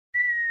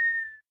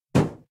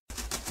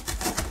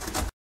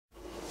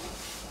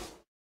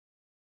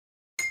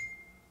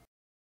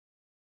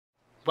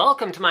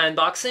Welcome to my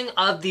unboxing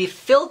of the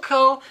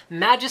Filco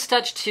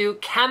Majestouch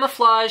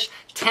Camoflage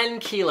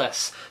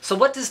Tenkeyless. So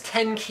what does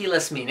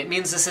Tenkeyless mean? It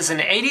means this is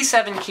an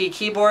 87 key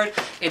keyboard.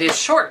 It is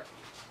short.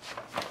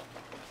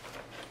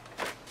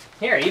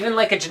 Here, even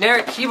like a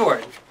generic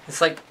keyboard, it's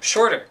like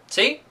shorter.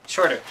 See?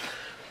 Shorter.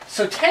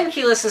 So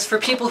Tenkeyless is for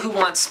people who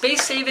want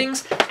space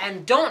savings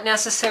and don't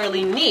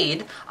necessarily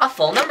need a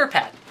full number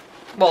pad.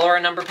 Well, or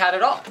a number pad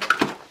at all.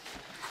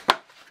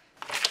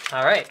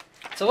 Alright,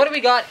 so what do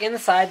we got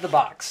inside the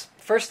box?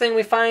 First thing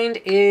we find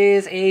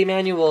is a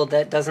manual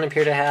that doesn't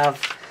appear to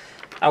have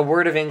a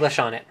word of English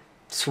on it.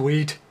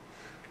 Sweet.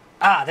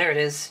 Ah, there it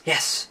is.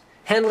 Yes.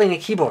 Handling a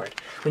keyboard.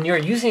 When you are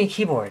using a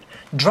keyboard,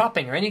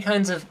 dropping or any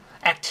kinds of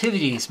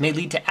activities may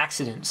lead to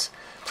accidents.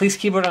 Place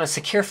keyboard on a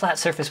secure flat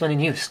surface when in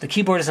use. The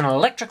keyboard is an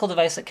electrical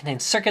device that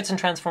contains circuits and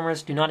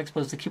transformers. Do not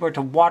expose the keyboard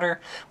to water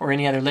or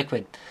any other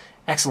liquid.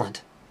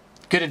 Excellent.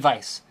 Good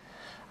advice.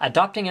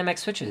 Adopting MX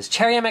switches.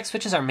 Cherry MX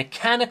switches are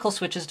mechanical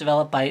switches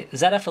developed by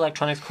ZF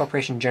Electronics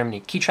Corporation, Germany.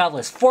 Key travel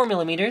is 4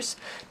 millimeters,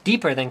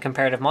 deeper than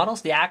comparative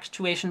models. The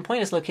actuation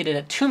point is located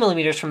at 2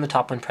 millimeters from the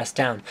top when pressed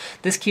down.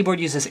 This keyboard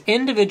uses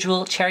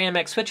individual Cherry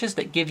MX switches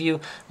that give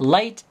you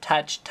light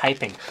touch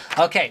typing.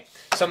 Okay,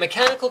 so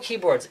mechanical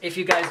keyboards, if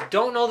you guys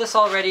don't know this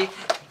already,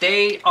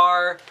 they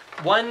are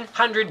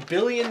 100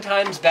 billion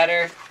times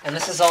better, and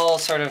this is all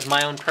sort of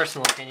my own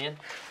personal opinion,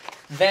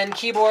 than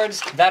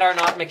keyboards that are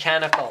not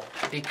mechanical,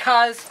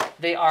 because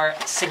they are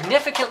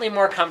significantly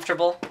more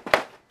comfortable,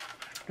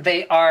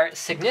 they are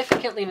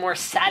significantly more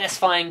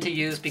satisfying to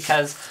use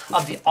because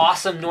of the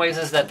awesome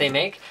noises that they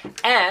make,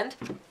 and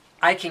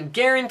I can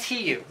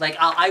guarantee you, like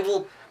I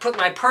will put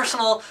my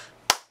personal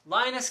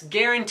Linus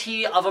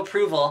guarantee of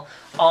approval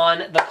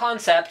on the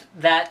concept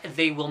that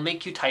they will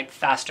make you type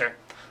faster.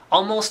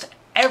 Almost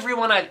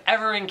everyone I've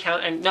ever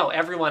encountered, no,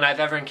 everyone I've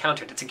ever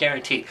encountered, it's a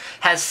guarantee,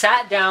 has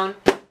sat down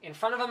in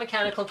front of a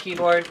mechanical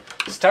keyboard,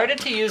 started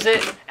to use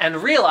it, and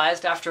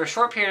realized after a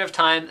short period of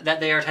time that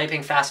they are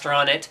typing faster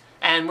on it.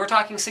 And we're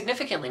talking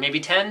significantly, maybe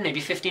 10,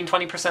 maybe 15,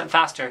 20%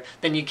 faster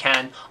than you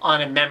can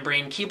on a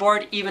membrane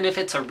keyboard, even if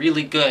it's a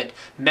really good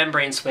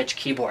membrane switch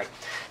keyboard.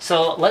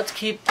 So let's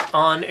keep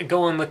on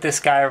going with this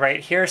guy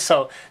right here.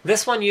 So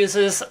this one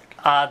uses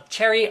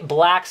cherry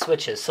black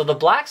switches. So the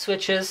black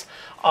switches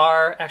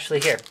are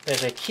actually here.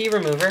 There's a key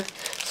remover.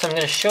 So I'm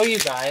going to show you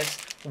guys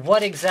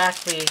what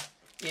exactly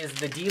is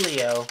the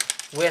dealio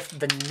with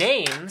the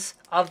names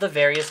of the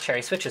various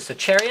Cherry switches. So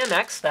Cherry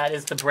MX, that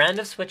is the brand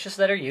of switches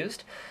that are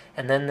used.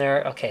 And then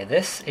there, okay,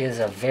 this is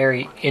a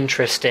very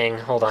interesting,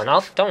 hold on,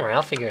 don't worry,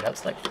 I'll figure it out.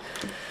 It's like,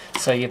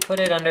 so you put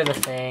it under the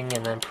thing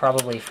and then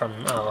probably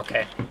from, oh,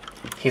 okay.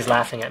 He's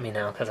laughing at me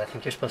now because I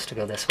think you're supposed to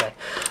go this way.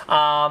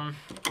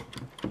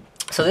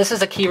 So this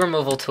is a key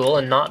removal tool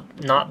and not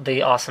the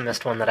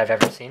awesomest one that I've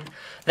ever seen.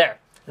 There.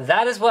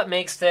 That is what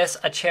makes this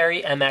a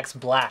Cherry MX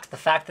black. The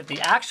fact that the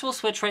actual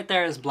switch right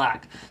there is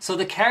black. So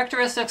the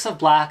characteristics of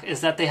black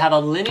is that they have a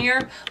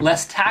linear,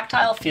 less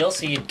tactile feel,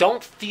 so you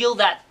don't feel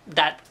that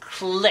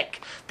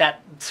click,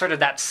 that sort of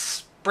that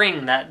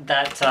spring,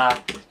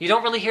 that you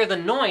don't really hear the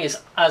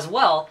noise as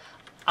well,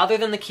 other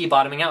than the key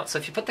bottoming out. So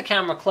if you put the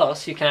camera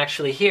close, you can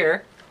actually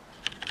hear,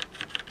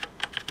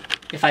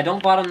 if I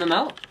don't bottom them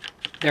out,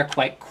 they're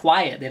quite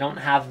quiet. They don't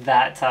have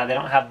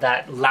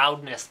that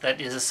loudness that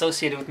is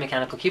associated with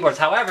mechanical keyboards.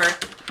 However,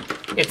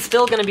 it's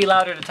still going to be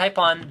louder to type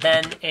on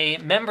than a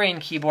membrane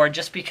keyboard,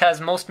 just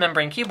because most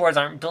membrane keyboards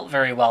aren't built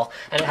very well,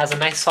 and it has a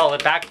nice solid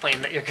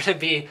backplane that you're going to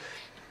be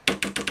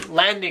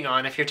landing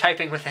on if you're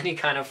typing with any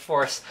kind of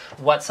force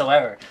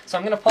whatsoever. So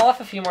I'm going to pull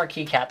off a few more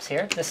keycaps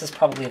here. This is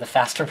probably the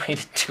faster way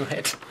to do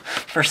it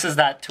versus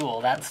that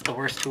tool. That's the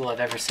worst tool I've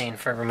ever seen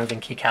for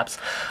removing keycaps.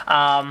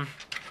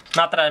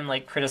 Not that I'm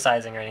like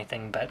criticizing or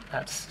anything, but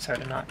that's sort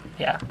of not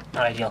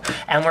ideal.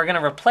 And we're going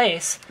to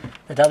replace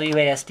the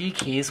WASD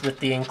keys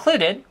with the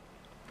included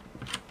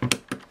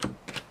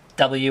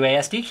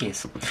WASD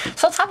keys.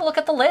 So let's have a look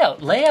at the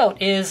layout. Layout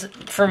is,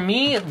 for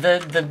me,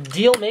 the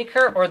deal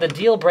maker or the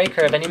deal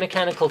breaker of any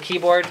mechanical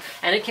keyboard,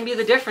 and it can be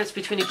the difference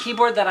between a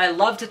keyboard that I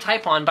love to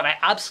type on but I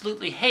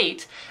absolutely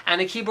hate, and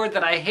a keyboard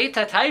that I hate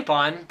to type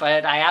on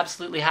but I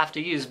absolutely have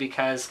to use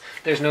because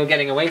there's no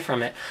getting away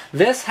from it.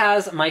 This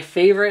has my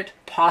favorite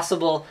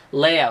possible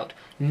layout.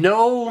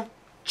 No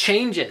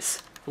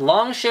changes.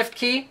 Long shift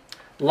key,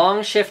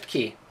 long shift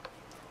key.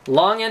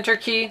 Long enter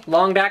key,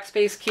 long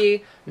backspace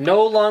key,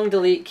 no long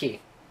delete key.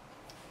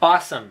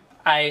 Awesome.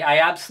 I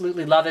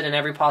absolutely love it in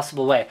every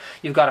possible way.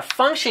 You've got a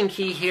function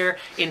key here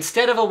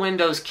instead of a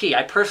Windows key.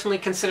 I personally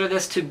consider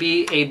this to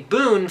be a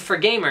boon for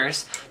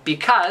gamers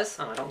because,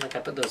 oh, I don't think I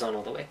put those on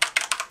all the way.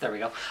 There we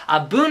go. A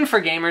boon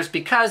for gamers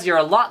because you're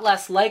a lot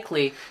less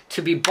likely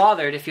to be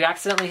bothered if you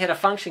accidentally hit a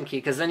function key,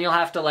 because then you'll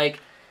have to like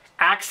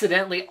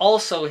accidentally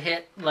also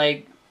hit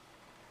like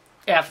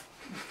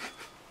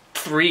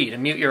F3 to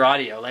mute your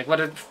audio. Like, what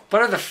are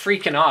the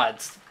freaking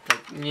odds?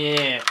 Like,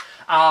 yeah.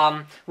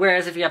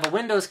 Whereas if you have a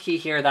Windows key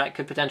here, that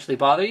could potentially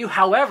bother you.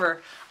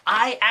 However,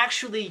 I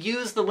actually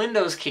use the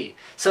Windows key.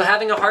 So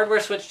having a hardware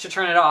switch to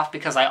turn it off,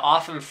 because I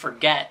often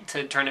forget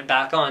to turn it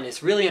back on,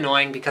 is really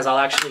annoying because I'll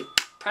actually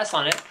press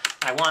on it,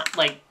 I want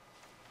like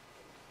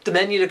the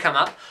menu to come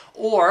up,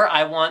 or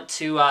I want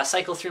to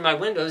cycle through my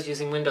windows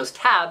using Windows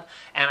Tab,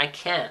 and I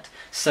can't.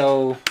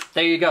 So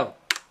there you go.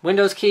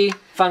 Windows key,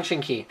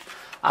 function key.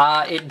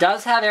 It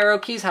does have arrow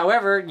keys,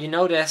 however, you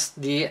notice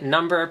the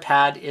number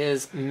pad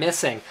is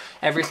missing.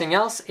 Everything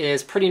else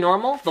is pretty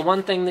normal. The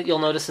one thing that you'll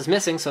notice is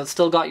missing, so it's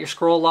still got your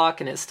scroll lock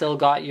and it's still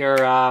got your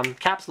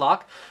caps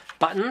lock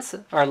buttons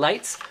or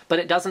lights, but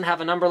it doesn't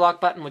have a number lock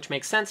button, which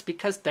makes sense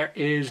because there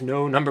is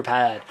no number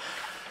pad.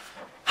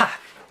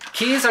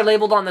 Keys are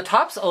labeled on the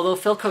tops, although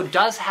Filco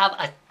does have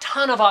a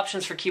ton of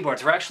options for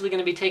keyboards. We're actually going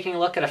to be taking a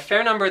look at a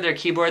fair number of their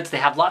keyboards. They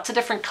have lots of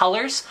different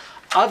colors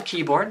of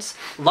keyboards,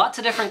 lots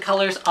of different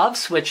colors of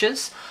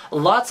switches,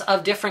 lots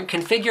of different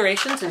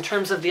configurations in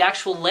terms of the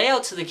actual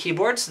layouts of the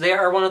keyboards. They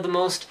are one of the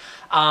most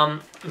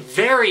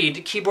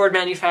varied keyboard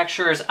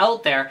manufacturers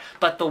out there,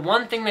 but the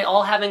one thing they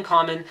all have in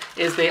common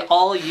is they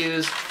all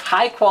use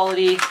high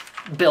quality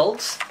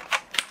builds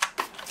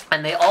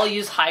and they all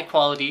use high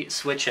quality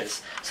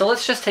switches. So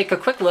let's just take a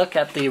quick look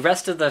at the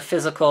rest of the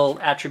physical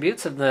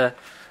attributes of the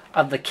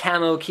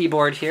camo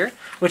keyboard here,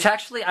 which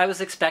actually I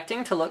was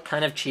expecting to look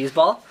kind of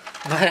cheeseball,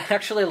 but it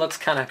actually looks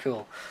kind of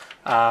cool.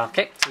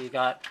 Okay, so you've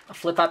got a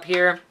flip up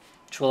here,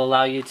 which will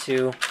allow you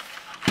to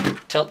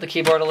tilt the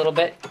keyboard a little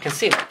bit. You can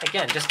see that,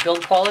 again, just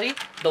build quality,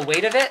 the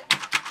weight of it,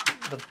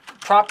 the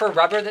proper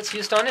rubber that's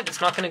used on it, it's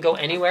not going to go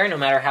anywhere no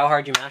matter how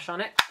hard you mash on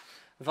it.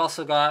 We've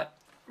also got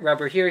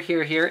rubber here,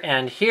 here,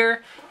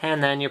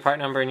 and then your part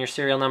number and your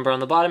serial number on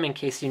the bottom in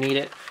case you need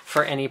it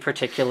for any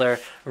particular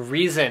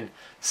reason.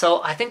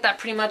 So I think that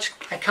pretty much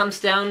comes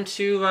down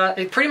to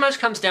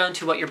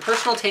what your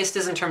personal taste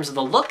is in terms of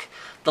the look,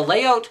 the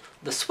layout,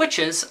 the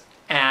switches,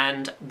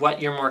 and what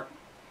you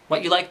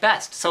like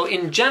best. So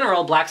in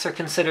general, blacks are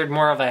considered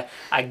more of a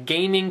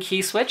gaming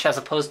key switch as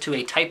opposed to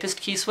a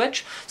typist key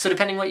switch. So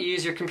depending what you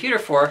use your computer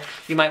for,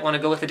 you might want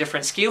to go with a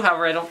different SKU.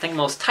 However, I don't think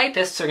most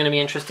typists are going to be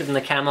interested in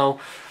the camo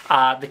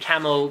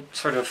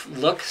sort of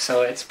look,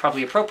 so it's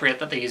probably appropriate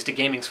that they used a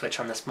gaming switch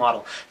on this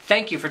model.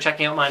 Thank you for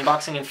checking out my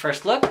unboxing and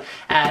first look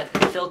at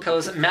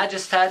Filco's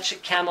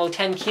Majestouch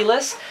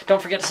Tenkeyless. Don't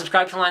forget to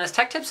subscribe to Linus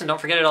Tech Tips, and don't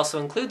forget it also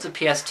includes a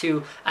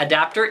PS2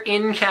 adapter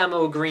in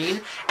camo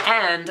green,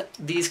 and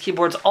these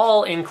keyboards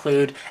all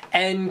include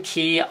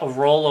N-key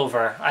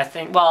rollover. I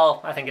think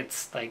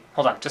it's like,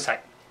 hold on, just a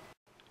sec.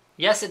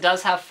 Yes, it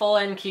does have full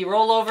N-key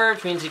rollover,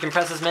 which means you can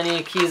press as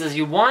many keys as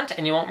you want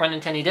and you won't run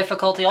into any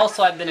difficulty.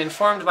 Also, I've been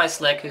informed by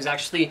Slick, who's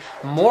actually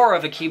more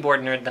of a keyboard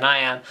nerd than I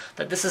am,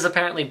 that this is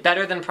apparently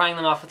better than prying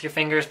them off with your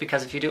fingers,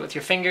 because if you do it with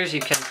your fingers,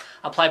 you can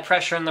apply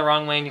pressure in the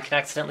wrong way and you can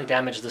accidentally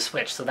damage the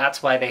switch. So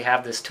that's why they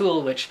have this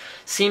tool, which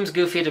seems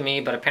goofy to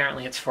me, but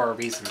apparently it's for a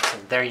reason. So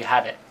there you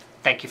have it.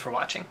 Thank you for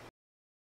watching.